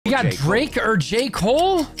You got Drake or J.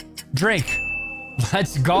 Cole? Drake.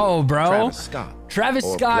 Let's go, bro. Travis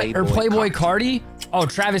Scott or Playboy Carti? Oh,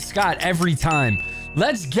 Travis Scott every time.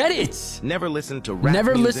 Let's get it. Never listen to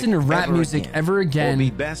rap music ever again.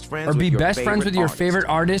 Or be best friends with your favorite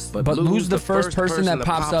artist, but lose the first person that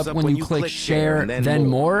pops up when you click share, then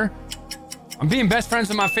more. I'm being best friends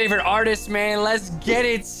with my favorite artist, man. Let's get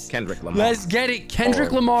it. Kendrick Lamar. Let's get it.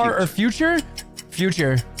 Kendrick Lamar or Future?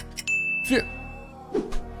 Future.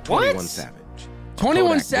 What? 21 Savage.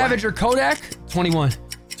 21 Savage or Kodak? 21.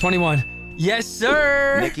 21. Yes,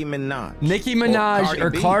 sir. Nicki Minaj. Nicki Minaj or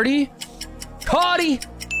Cardi? Cardi.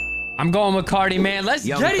 I'm going with Cardi, man. Let's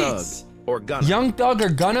get it. Or Gunna. Young Thug or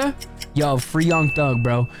Gunna? Yo, free Young Thug,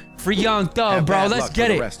 bro. Free Young Thug, bro. Let's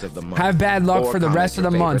get it. Have bad luck for the rest of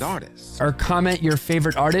the month. Or comment your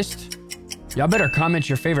favorite artist. Y'all better comment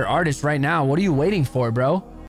your favorite artist right now. What are you waiting for, bro?